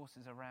 the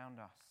resources around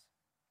us.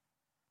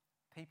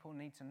 People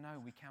need to know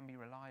we can be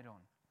relied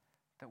on,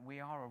 that we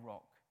are a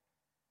rock,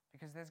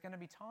 because there's going to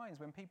be times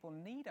when people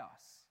need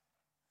us.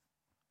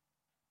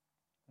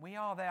 We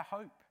are their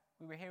hope.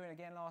 We were hearing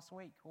again last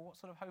week. Well, what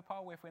sort of hope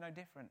are we if we're no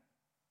different?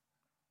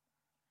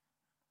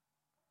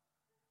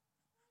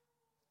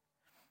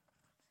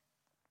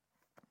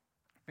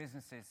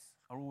 Businesses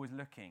are always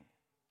looking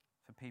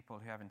for people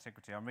who have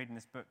integrity. I'm reading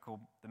this book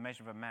called The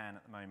Measure of a Man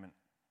at the moment,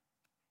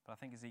 but I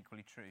think it's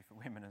equally true for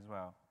women as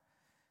well.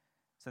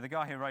 So the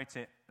guy who wrote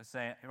it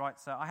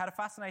writes, I had a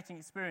fascinating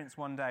experience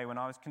one day when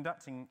I was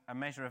conducting a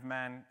Measure of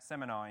Man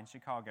seminar in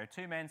Chicago.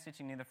 2 men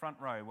sitting near the front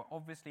row were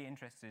obviously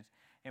interested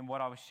in what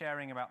I was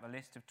sharing about the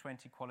list of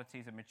 20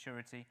 qualities of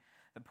maturity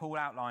that Paul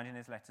outlined in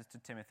his letters to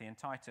Timothy and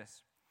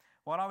Titus.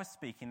 While I was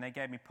speaking, they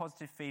gave me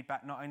positive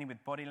feedback, not only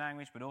with body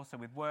language, but also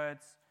with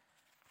words,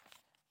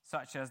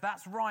 such as,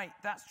 that's right,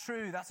 that's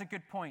true, that's a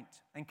good point.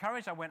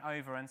 Encouraged, I went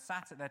over and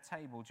sat at their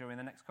table during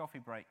the next coffee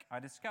break. I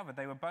discovered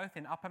they were both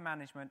in upper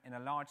management in a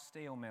large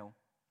steel mill.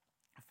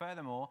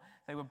 Furthermore,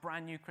 they were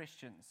brand new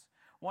Christians.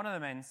 One of the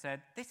men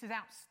said, this is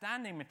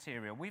outstanding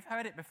material. We've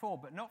heard it before,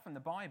 but not from the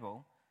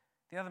Bible.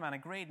 The other man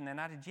agreed and then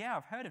added, yeah,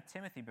 I've heard of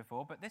Timothy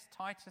before, but this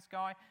Titus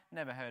guy,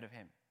 never heard of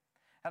him.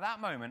 At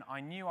that moment,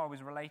 I knew I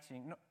was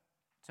relating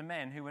to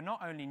men who were not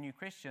only new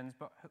Christians,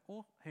 but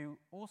who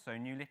also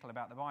knew little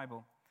about the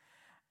Bible.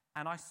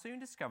 And I soon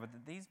discovered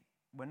that these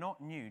were not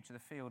new to the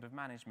field of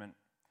management.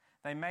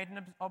 They made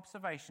an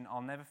observation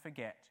I'll never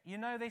forget.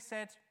 They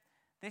said,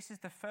 this is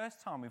the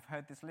first time we've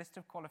heard this list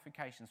of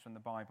qualifications from the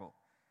Bible.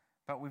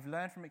 But we've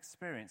learned from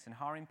experience in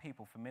hiring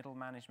people for middle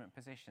management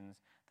positions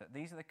that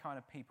these are the kind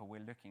of people we're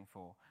looking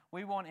for.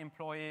 We want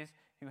employees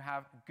who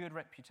have a good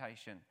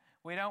reputation.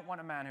 We don't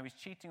want a man who is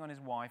cheating on his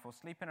wife or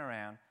sleeping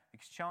around,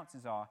 because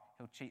chances are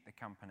he'll cheat the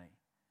company.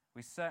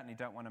 We certainly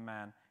don't want a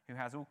man who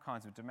has all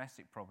kinds of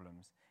domestic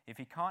problems. If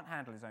he can't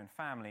handle his own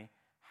family,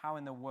 how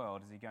in the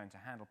world is he going to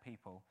handle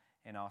people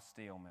in our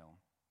steel mill?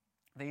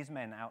 These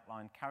men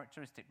outlined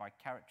characteristic by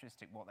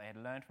characteristic what they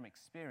had learned from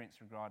experience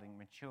regarding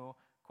mature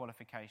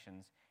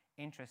qualifications.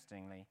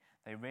 Interestingly,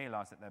 they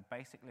realized that their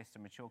basic list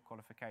of mature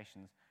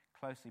qualifications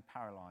closely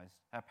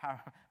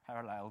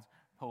paralleled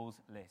Paul's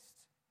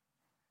list.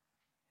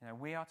 You know,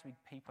 we are to be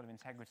people of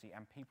integrity,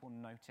 and people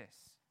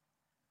notice.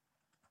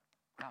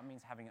 That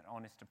means having an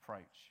honest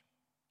approach.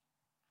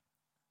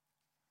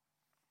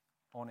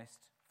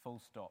 Honest, full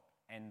stop,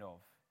 end of.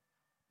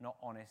 Not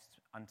honest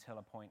until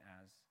a point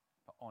as,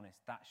 but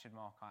honest. That should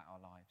mark out our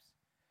lives.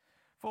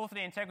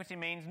 Fourthly, integrity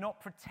means not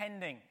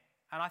pretending.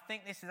 And I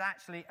think this is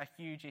actually a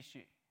huge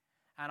issue.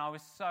 And I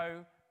was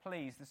so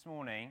pleased this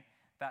morning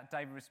that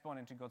David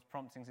responded to God's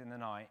promptings in the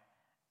night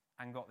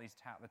and got these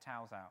the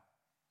towels out.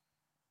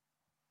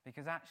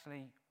 Because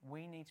actually,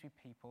 we need to be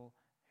people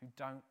who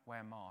don't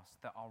wear masks,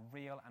 that are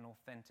real and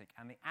authentic.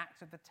 And the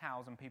act of the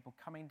towels and people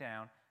coming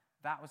down,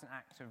 that was an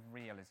act of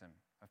realism,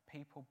 of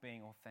people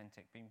being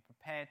authentic, being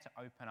prepared to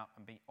open up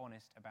and be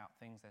honest about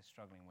things they're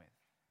struggling with.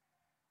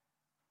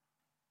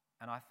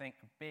 And I think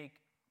a big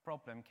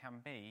problem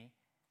can be,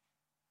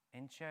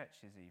 in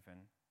churches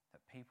even, that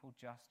people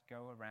just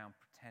go around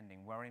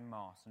pretending, wearing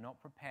masks,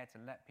 not prepared to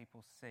let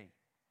people see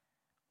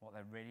what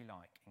they're really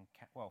like,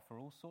 for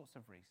all sorts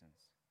of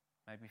reasons.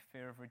 Maybe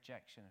fear of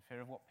rejection, fear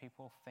of what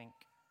people think.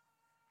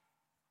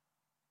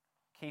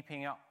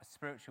 Keeping up a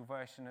spiritual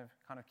version of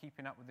kind of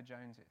keeping up with the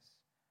Joneses.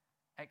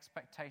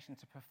 Expectation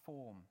to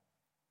perform.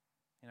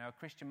 You know, a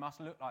Christian must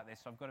look like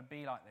this, so I've got to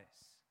be like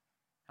this.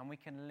 And we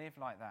can live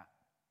like that.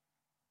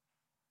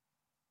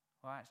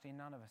 Well, actually,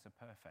 none of us are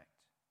perfect.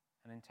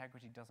 And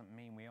integrity doesn't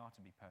mean we are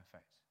to be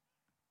perfect.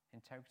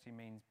 Integrity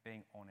means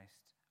being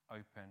honest,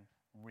 open,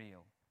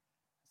 real.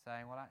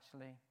 Saying, well,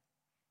 actually,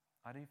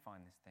 I do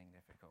find this thing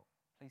difficult.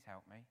 Please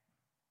help me.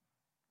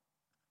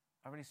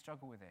 I really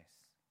struggle with this.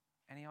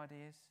 Any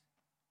ideas?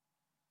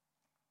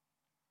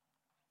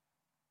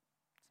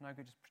 It's no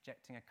good just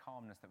projecting a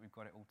calmness that we've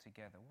got it all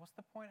together. What's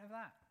the point of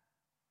that?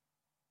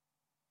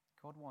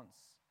 God wants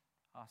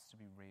us to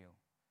be real.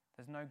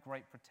 There's no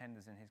great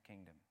pretenders in his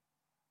kingdom.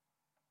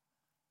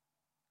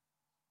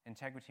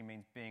 Integrity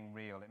means being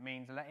real. It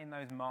means letting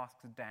those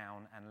masks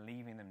down and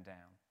leaving them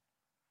down.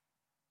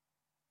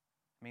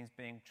 It means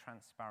being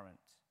transparent.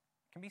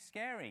 It can be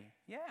scary.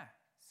 Yeah,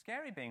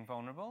 scary being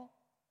vulnerable.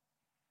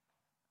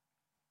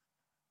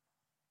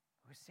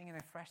 We were singing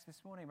afresh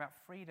this morning about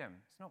freedom.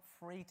 It's not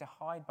free to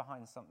hide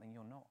behind something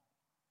you're not.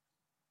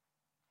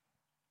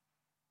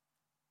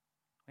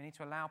 We need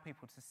to allow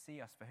people to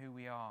see us for who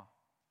we are.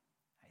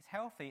 It's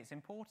healthy, it's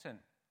important.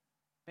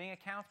 Being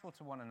accountable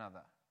to one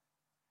another.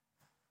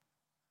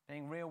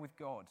 Being real with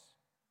God,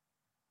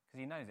 because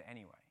he knows it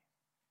anyway.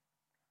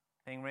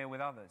 Being real with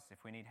others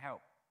if we need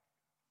help.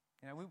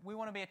 You know, we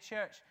want to be a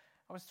church.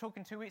 I was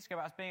talking 2 weeks ago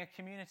about us being a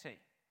community.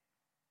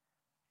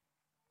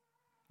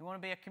 We want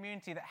to be a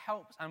community that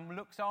helps and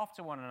looks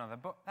after one another,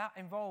 but that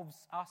involves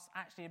us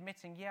actually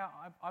admitting, yeah,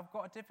 I've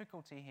got a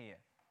difficulty here.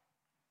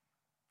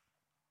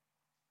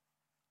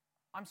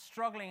 I'm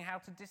struggling how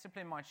to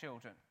discipline my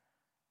children.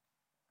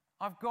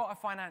 I've got a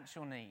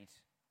financial need.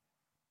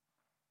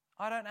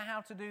 I don't know how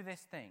to do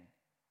this thing.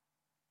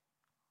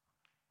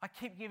 I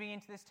keep giving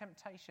into this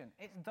temptation.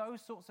 It's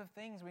those sorts of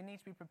things we need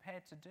to be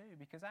prepared to do,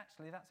 because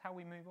actually that's how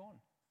we move on.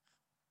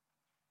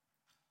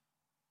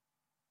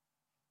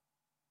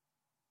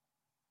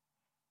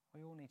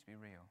 We all need to be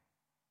real.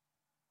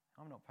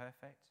 I'm not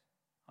perfect.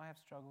 I have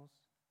struggles.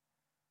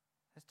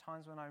 There's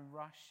times when I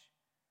rush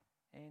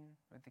in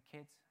with the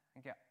kids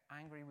and get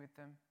angry with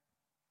them,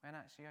 when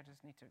actually I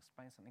just need to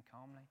explain something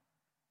calmly.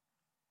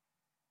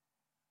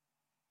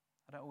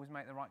 I don't always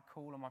make the right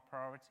call on my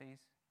priorities.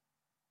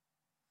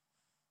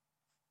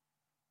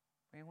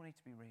 We all need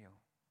to be real.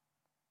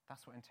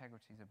 That's what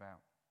integrity is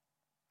about.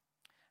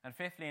 And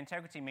fifthly,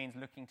 integrity means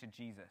looking to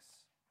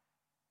Jesus,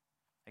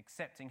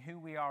 accepting who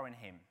we are in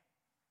him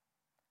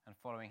and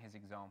following his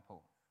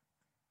example.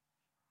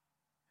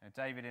 You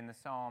know, David in the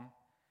psalm,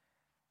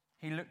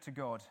 he looked to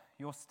God.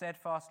 Your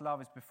steadfast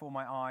love is before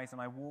my eyes, and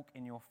I walk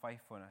in your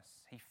faithfulness.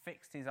 He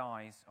fixed his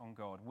eyes on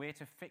God. We're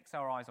to fix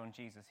our eyes on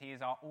Jesus. He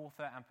is our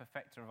author and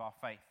perfecter of our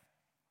faith.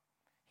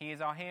 He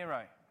is our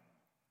hero.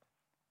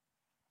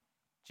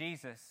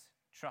 Jesus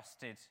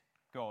trusted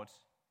God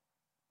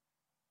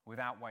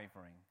without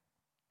wavering.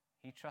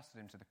 He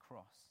trusted him to the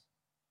cross.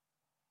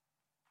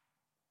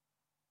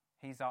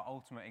 He's our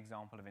ultimate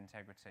example of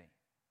integrity.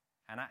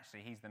 And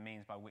actually, he's the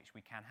means by which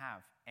we can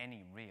have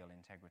any real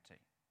integrity.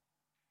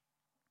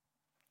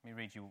 Let me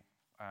read you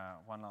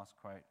one last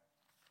quote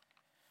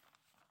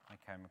I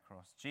came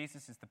across.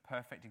 Jesus is the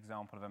perfect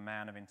example of a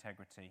man of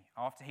integrity.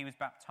 After he was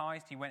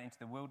baptized, he went into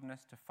the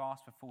wilderness to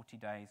fast for 40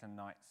 days and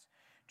nights.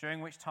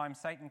 during which time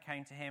Satan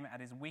came to him at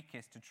his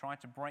weakest to try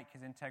to break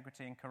his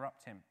integrity and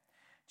corrupt him.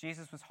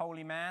 Jesus was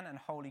holy man and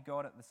holy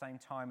God at the same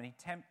time, and he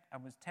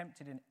was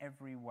tempted in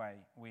every way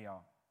we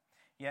are.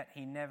 Yet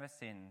he never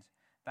sinned.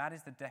 That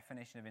is the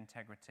definition of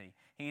integrity.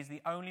 He is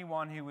the only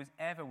one who was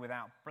ever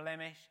without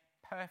blemish,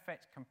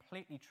 perfect,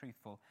 completely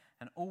truthful,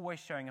 and always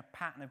showing a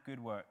pattern of good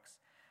works.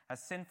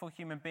 As sinful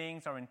human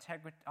beings, our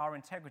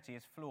integrity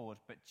is flawed,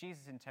 but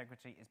Jesus'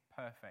 integrity is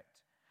perfect.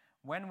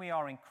 When we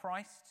are in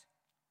Christ,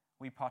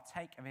 we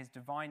partake of his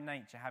divine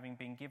nature, having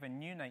been given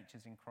new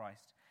natures in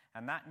Christ,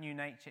 and that new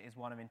nature is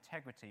one of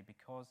integrity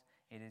because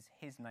it is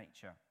his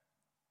nature.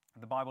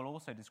 The Bible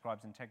also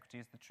describes integrity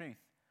as the truth.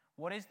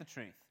 What is the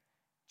truth?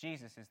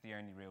 Jesus is the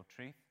only real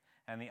truth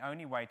and the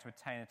only way to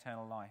attain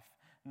eternal life.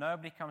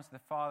 Nobody comes to the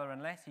Father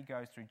unless he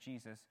goes through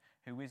Jesus,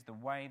 who is the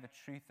way, the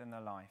truth, and the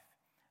life.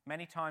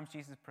 Many times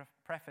Jesus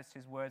prefaced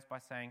his words by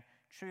saying,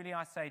 "Truly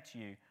I say to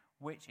you,"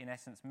 which in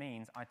essence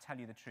means, "I tell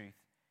you the truth."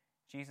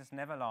 Jesus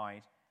never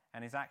lied,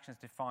 and his actions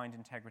defined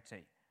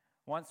integrity.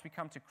 Once we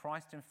come to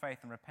Christ in faith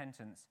and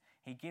repentance,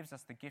 he gives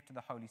us the gift of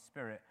the Holy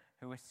Spirit,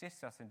 who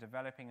assists us in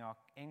developing our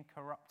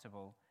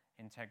incorruptible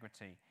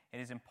integrity. It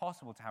is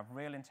impossible to have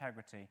real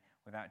integrity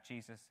without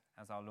Jesus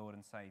as our Lord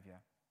and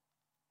Saviour.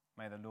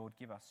 May the Lord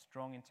give us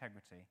strong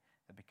integrity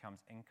that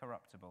becomes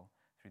incorruptible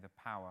through the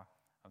power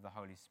of the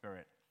Holy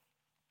Spirit.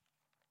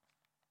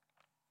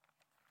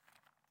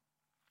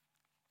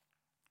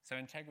 So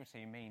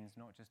integrity means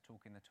not just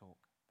talking the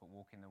talk, but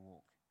walking the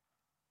walk.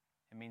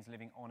 It means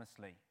living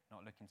honestly,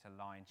 not looking to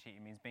lie and cheat.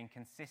 It means being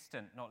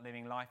consistent, not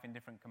living life in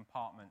different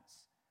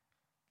compartments.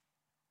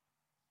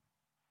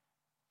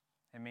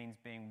 It means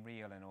being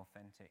real and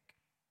authentic,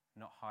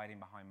 not hiding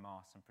behind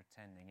masks and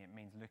pretending. It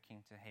means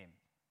looking to him,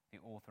 the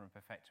author and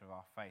perfecter of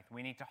our faith.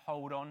 We need to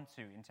hold on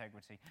to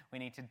integrity. We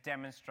need to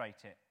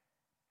demonstrate it.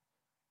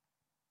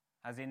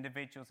 As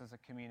individuals, as a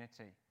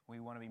community, we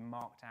want to be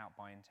marked out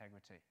by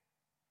integrity.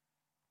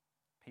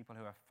 People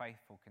who are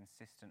faithful,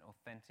 consistent,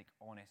 authentic,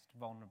 honest,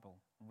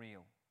 vulnerable,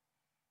 real,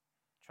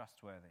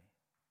 trustworthy.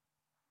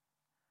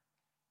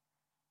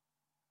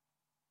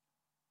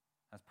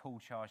 As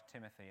Paul charged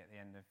Timothy at the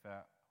end of,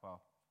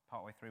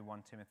 partway through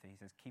 1 Timothy, he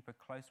says, "Keep a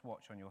close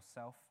watch on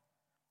yourself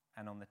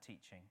and on the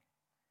teaching.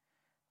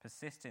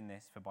 Persist in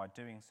this, for by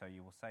doing so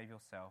you will save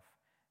yourself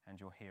and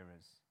your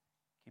hearers."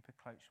 Keep a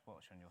close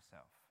watch on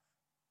yourself.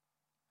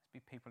 Let's be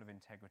people of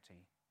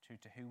integrity, true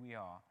to who we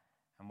are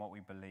and what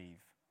we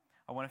believe.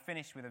 I want to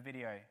finish with a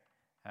video.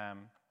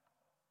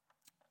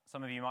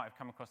 Some of you might have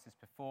come across this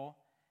before.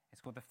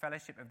 It's called The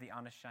Fellowship of the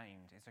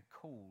Unashamed. It's a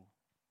call,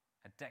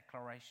 a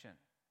declaration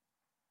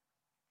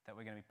that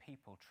we're going to be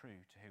people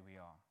true to who we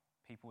are,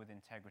 people with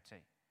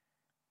integrity.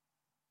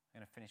 I'm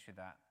going to finish with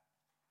that,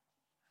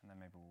 and then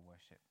maybe we'll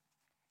worship.